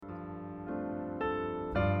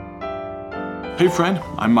Hey friend,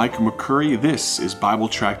 I'm Michael McCurry. This is Bible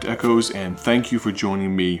Tract Echoes, and thank you for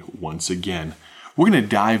joining me once again. We're going to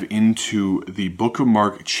dive into the book of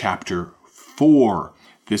Mark chapter 4.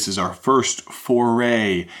 This is our first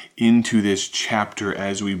foray into this chapter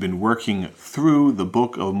as we've been working through the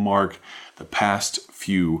book of Mark the past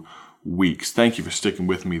few weeks. Thank you for sticking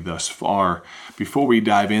with me thus far. Before we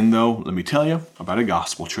dive in though, let me tell you about a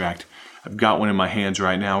gospel tract. I've got one in my hands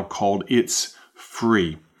right now called It's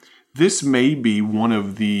Free. This may be one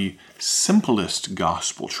of the simplest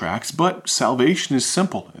gospel tracts, but salvation is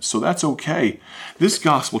simple, so that's okay. This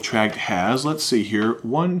gospel tract has, let's see here,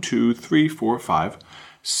 1, 2, 3, 4, 5,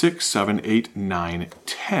 6, 7, 8, 9,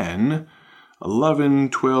 10, 11,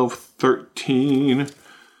 12, 13,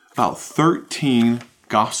 about 13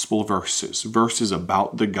 gospel verses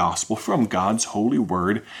about the gospel from God's holy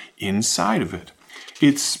word inside of it.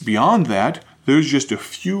 It's beyond that. There's just a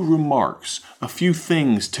few remarks, a few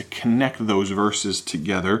things to connect those verses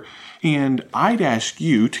together, and I'd ask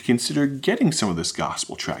you to consider getting some of this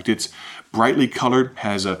gospel tract. It's brightly colored,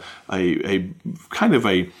 has a kind of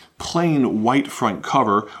a plain white front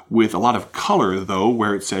cover with a lot of color, though,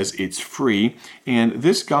 where it says it's free, and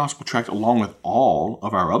this gospel tract, along with all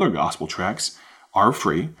of our other gospel tracts, are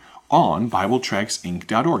free on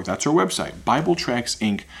BibleTractsInc.org. That's our website,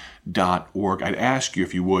 BibleTractsInc.org. I'd ask you,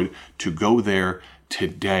 if you would, to go there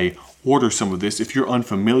today. Order some of this. If you're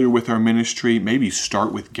unfamiliar with our ministry, maybe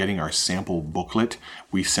start with getting our sample booklet.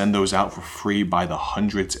 We send those out for free by the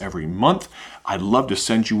hundreds every month. I'd love to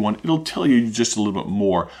send you one. It'll tell you just a little bit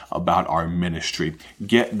more about our ministry.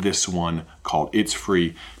 Get this one called It's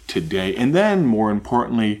Free today. And then, more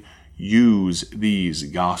importantly, use these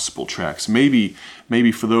gospel tracts. Maybe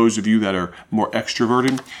for those of you that are more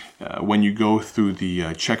extroverted, when you go through the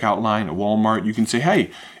checkout line at Walmart, you can say, hey,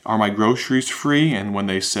 are my groceries free? And when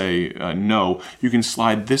they say no, you can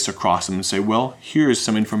slide this across them and say, well, here's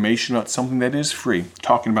some information about something that is free,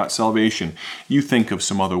 talking about salvation. You think of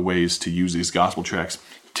some other ways to use these gospel tracts.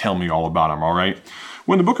 Tell me all about them, all right?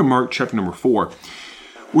 We're in the book of Mark, chapter number 4.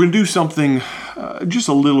 We're going to do something just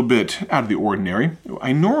a little bit out of the ordinary.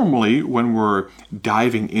 I normally, when we're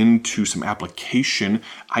diving into some application,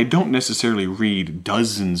 I don't necessarily read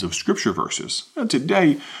dozens of scripture verses.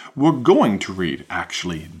 Today, we're going to read,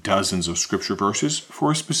 actually, dozens of scripture verses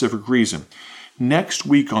for a specific reason. Next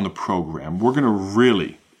week on the program, we're going to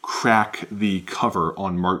really crack the cover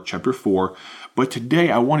on Mark chapter 4, but today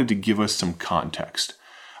I wanted to give us some context.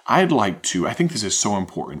 I think this is so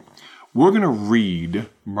important. We're going to read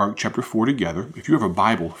Mark chapter 4 together. If you have a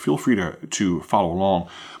Bible, feel free to follow along.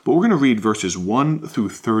 But we're going to read verses 1 through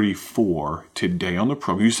 34 today on the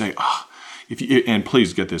program. You say, and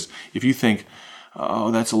please get this, if you think,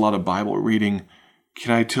 that's a lot of Bible reading,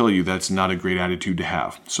 can I tell you that's not a great attitude to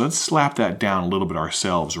have? So let's slap that down a little bit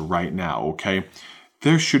ourselves right now, okay?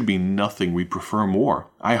 There should be nothing we prefer more.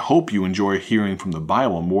 I hope you enjoy hearing from the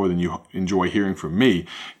Bible more than you enjoy hearing from me.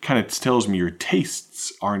 Kind of tells me your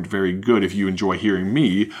tastes aren't very good if you enjoy hearing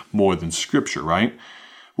me more than Scripture, right?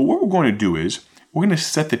 Well, what we're going to do is we're going to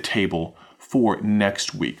set the table for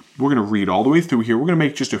next week. We're going to read all the way through here. We're going to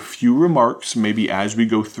make just a few remarks, maybe as we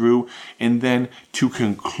go through, and then to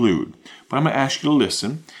conclude. But I'm going to ask you to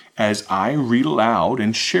listen as I read aloud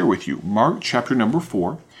and share with you Mark chapter number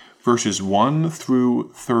 4, verses 1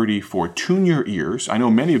 through 34. Tune your ears. I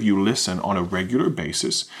know many of you listen on a regular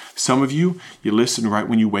basis. Some of you listen right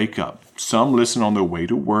when you wake up. Some listen on their way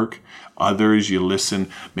to work. Others, you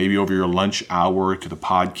listen maybe over your lunch hour to the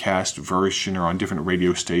podcast version or on different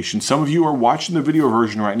radio stations. Some of you are watching the video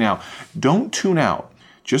version right now. Don't tune out.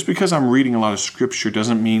 Just because I'm reading a lot of scripture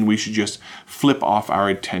doesn't mean we should just flip off our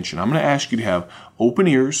attention. I'm going to ask you to have open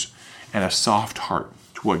ears and a soft heart.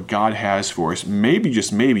 What God has for us. Maybe,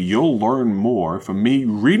 just maybe, you'll learn more from me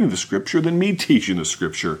reading the scripture than me teaching the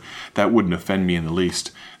scripture. That wouldn't offend me in the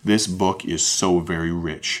least. This book is so very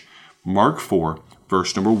rich. Mark 4,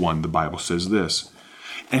 verse number 1, the Bible says this,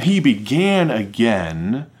 "And he began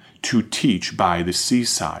again to teach by the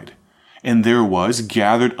seaside. And there was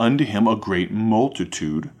gathered unto him a great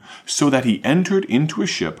multitude, so that he entered into a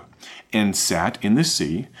ship, and sat in the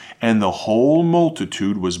sea, and the whole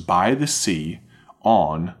multitude was by the sea,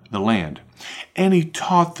 on the land. And he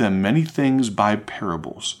taught them many things by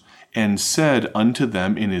parables, and said unto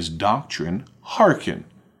them in his doctrine, Hearken,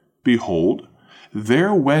 behold,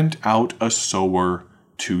 there went out a sower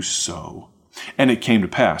to sow. And it came to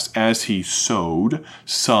pass, as he sowed,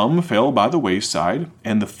 some fell by the wayside,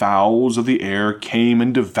 and the fowls of the air came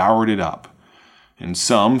and devoured it up. And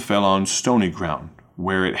some fell on stony ground,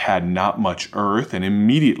 where it had not much earth, and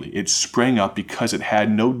immediately it sprang up because it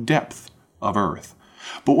had no depth of earth.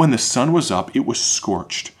 But when the sun was up, it was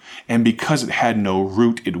scorched, and because it had no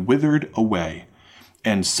root, it withered away.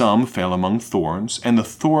 And some fell among thorns, and the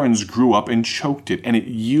thorns grew up and choked it, and it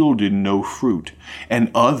yielded no fruit. And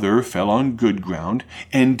other fell on good ground,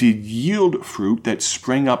 and did yield fruit that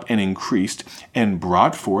sprang up and increased, and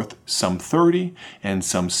brought forth some 30, and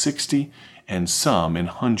some 60, and some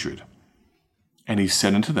 100. And he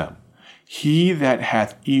said unto them, He that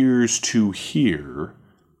hath ears to hear,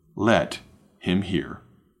 let him hear.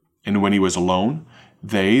 And when he was alone,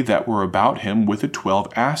 they that were about him with the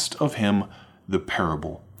 12 asked of him the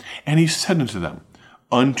parable. And he said unto them,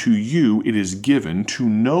 Unto you it is given to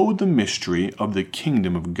know the mystery of the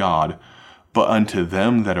kingdom of God, but unto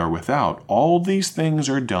them that are without, all these things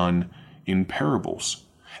are done in parables,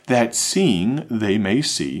 that seeing they may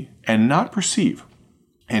see, and not perceive,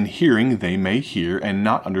 and hearing they may hear, and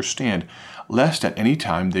not understand, lest at any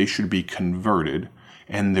time they should be converted,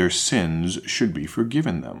 and their sins should be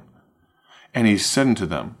forgiven them. And he said unto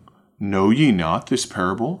them, Know ye not this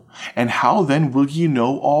parable? And how then will ye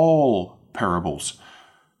know all parables?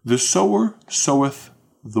 The sower soweth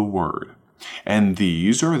the word. And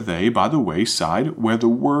these are they by the wayside, where the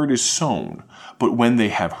word is sown. But when they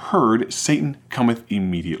have heard, Satan cometh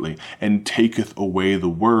immediately, and taketh away the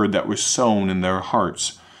word that was sown in their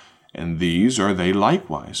hearts. And these are they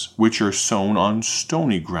likewise, which are sown on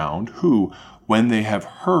stony ground, who, when they have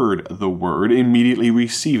heard the word, immediately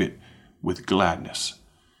receive it with gladness,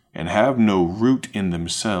 and have no root in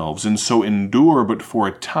themselves, and so endure but for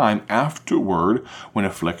a time. Afterward, when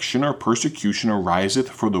affliction or persecution ariseth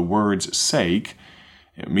for the word's sake,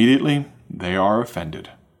 immediately they are offended.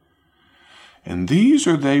 And these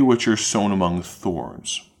are they which are sown among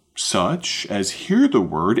thorns, such as hear the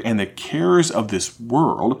word, and the cares of this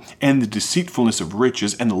world, and the deceitfulness of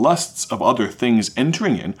riches, and the lusts of other things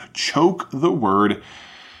entering in, choke the word,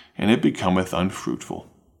 and it becometh unfruitful.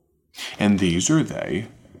 And these are they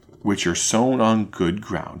which are sown on good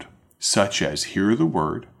ground, such as hear the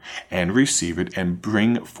word, and receive it, and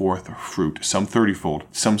bring forth fruit, some 30-fold,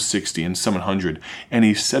 some 60, and some 100. And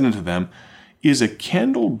he said unto them, Is a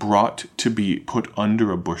candle brought to be put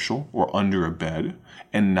under a bushel, or under a bed,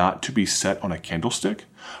 and not to be set on a candlestick?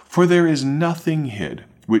 For there is nothing hid,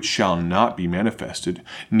 which shall not be manifested,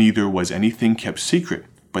 neither was anything kept secret,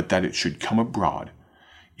 but that it should come abroad.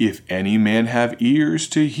 If any man have ears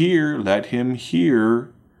to hear, let him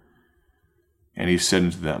hear. And he said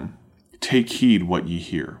unto them, Take heed what ye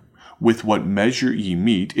hear. With what measure ye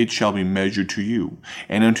mete, it shall be measured to you,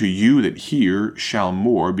 and unto you that hear shall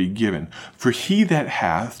more be given. For he that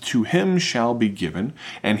hath, to him shall be given,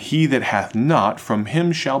 and he that hath not, from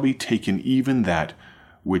him shall be taken even that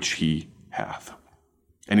which he hath.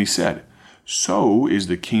 And he said, So is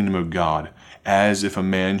the kingdom of God, as if a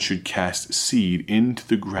man should cast seed into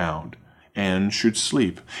the ground, and should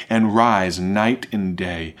sleep, and rise night and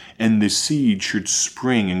day, and the seed should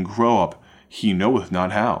spring and grow up, he knoweth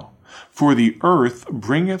not how. For the earth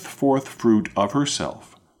bringeth forth fruit of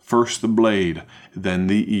herself, first the blade, then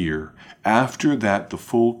the ear, after that the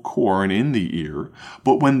full corn in the ear.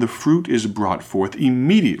 But when the fruit is brought forth,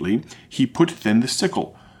 immediately he putteth in the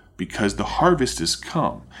sickle, because the harvest is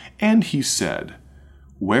come. And he said,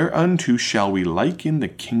 Whereunto shall we liken the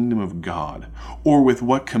kingdom of God? Or with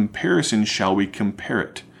what comparison shall we compare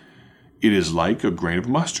it? It is like a grain of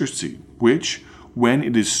mustard seed, which, when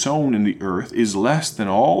it is sown in the earth, is less than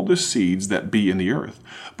all the seeds that be in the earth.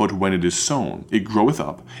 But when it is sown, it groweth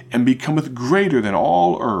up, and becometh greater than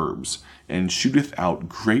all herbs, and shooteth out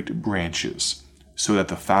great branches, so that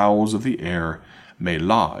the fowls of the air may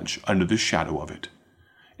lodge under the shadow of it.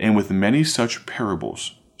 And with many such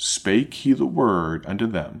parables spake he the word unto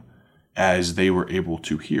them, as they were able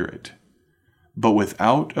to hear it. But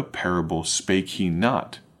without a parable spake he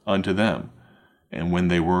not unto them. And when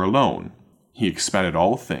they were alone, he expounded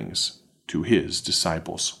all things to his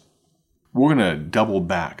disciples. We're going to double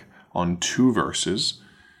back on 2 verses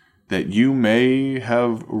that you may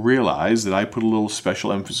have realized that I put a little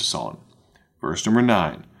special emphasis on. Verse number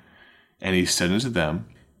 9, And he said unto them,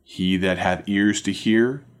 He that hath ears to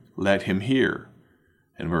hear, let him hear.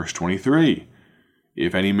 And verse 23,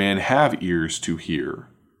 If any man have ears to hear,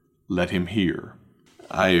 let him hear.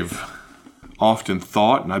 I've often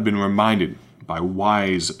thought, and I've been reminded by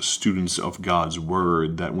wise students of God's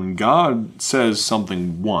word, that when God says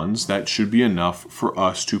something once, that should be enough for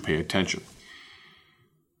us to pay attention.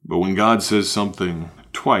 But when God says something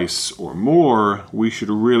twice or more, we should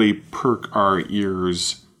really perk our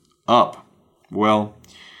ears up. Well,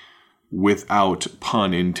 without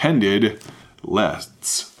pun intended,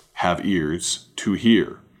 let's have ears to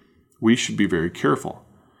hear. We should be very careful.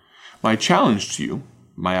 My challenge to you,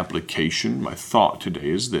 my application, my thought today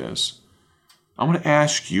is this. I want to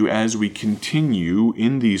ask you as we continue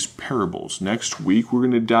in these parables. Next week, we're going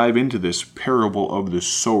to dive into this parable of the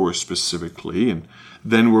sower specifically, and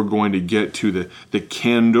then we're going to get to the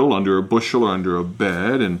candle under a bushel or under a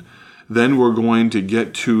bed, and then we're going to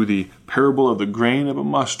get to the parable of the grain of a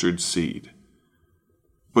mustard seed.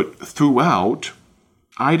 But throughout,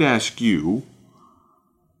 I'd ask you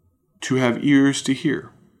to have ears to hear.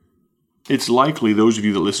 It's likely those of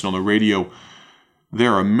you that listen on the radio,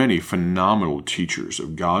 there are many phenomenal teachers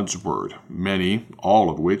of God's Word, many, all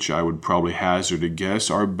of which I would probably hazard a guess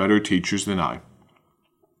are better teachers than I.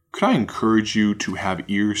 Could I encourage you to have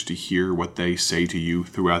ears to hear what they say to you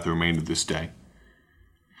throughout the remainder of this day?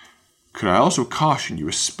 Could I also caution you,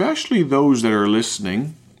 especially those that are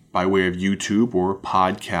listening by way of YouTube or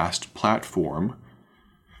podcast platform,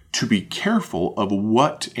 to be careful of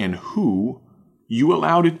what and who you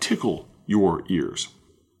allow to tickle your ears?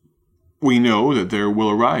 We know that there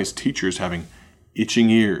will arise teachers having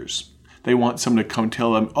itching ears. They want someone to come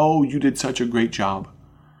tell them, "Oh, you did such a great job."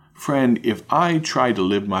 Friend, if I tried to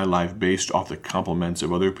live my life based off the compliments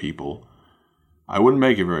of other people, I wouldn't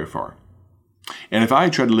make it very far. And if I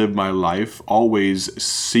tried to live my life always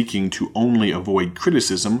seeking to only avoid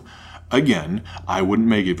criticism, again, I wouldn't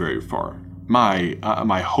make it very far. My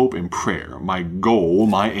hope and prayer, my goal,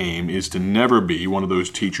 my aim is to never be one of those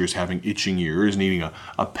teachers having itching ears, needing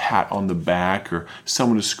a pat on the back or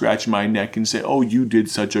someone to scratch my neck and say, "Oh, you did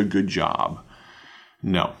such a good job."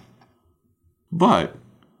 No. But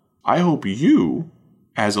I hope you,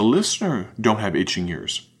 as a listener, don't have itching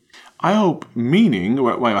ears. I hope,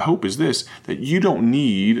 my hope is this, that you don't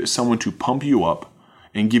need someone to pump you up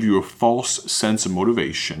and give you a false sense of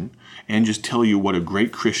motivation and just tell you what a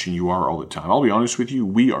great Christian you are all the time. I'll be honest with you,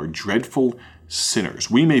 we are dreadful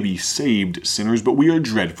sinners. We may be saved sinners, but we are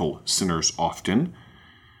dreadful sinners often.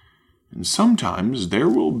 And sometimes there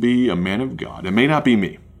will be a man of God. It may not be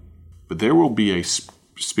me, but there will be a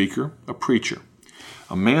speaker, a preacher,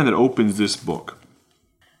 a man that opens this book.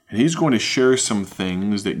 And he's going to share some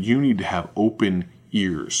things that you need to have open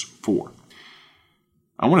ears for.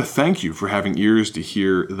 I want to thank you for having ears to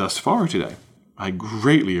hear thus far today. I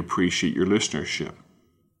greatly appreciate your listenership.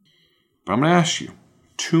 But I'm going to ask you,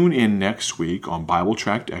 tune in next week on Bible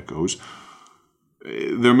Tract Echoes.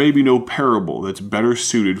 There may be no parable that's better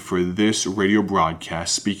suited for this radio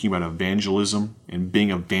broadcast speaking about evangelism and being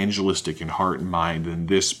evangelistic in heart and mind than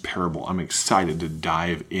this parable. I'm excited to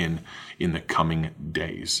dive in the coming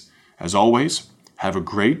days. As always, have a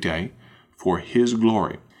great day for His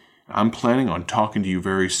glory. I'm planning on talking to you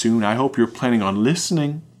very soon. I hope you're planning on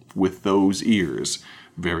listening with those ears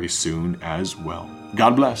very soon as well.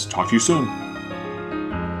 God bless. Talk to you soon.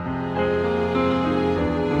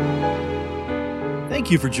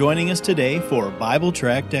 Thank you for joining us today for Bible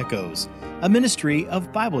Tract Echoes, a ministry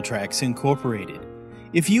of Bible Tracts Incorporated.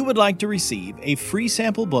 If you would like to receive a free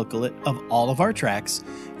sample booklet of all of our tracts,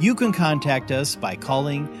 you can contact us by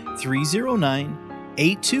calling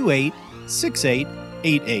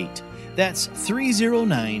 309-828-6888. That's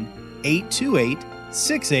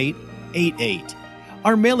 309-828-6888.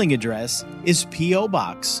 Our mailing address is P.O.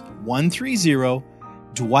 Box 130,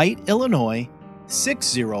 Dwight, Illinois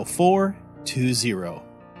 60420.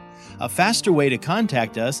 A faster way to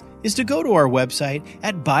contact us is to go to our website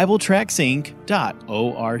at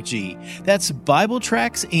BibleTractsInc.org. That's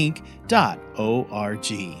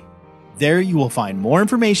BibleTractsInc.org. There you will find more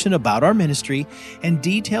information about our ministry and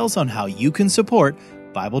details on how you can support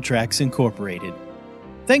Bible Tracts Incorporated.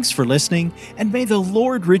 Thanks for listening, and may the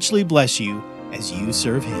Lord richly bless you as you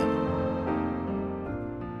serve Him.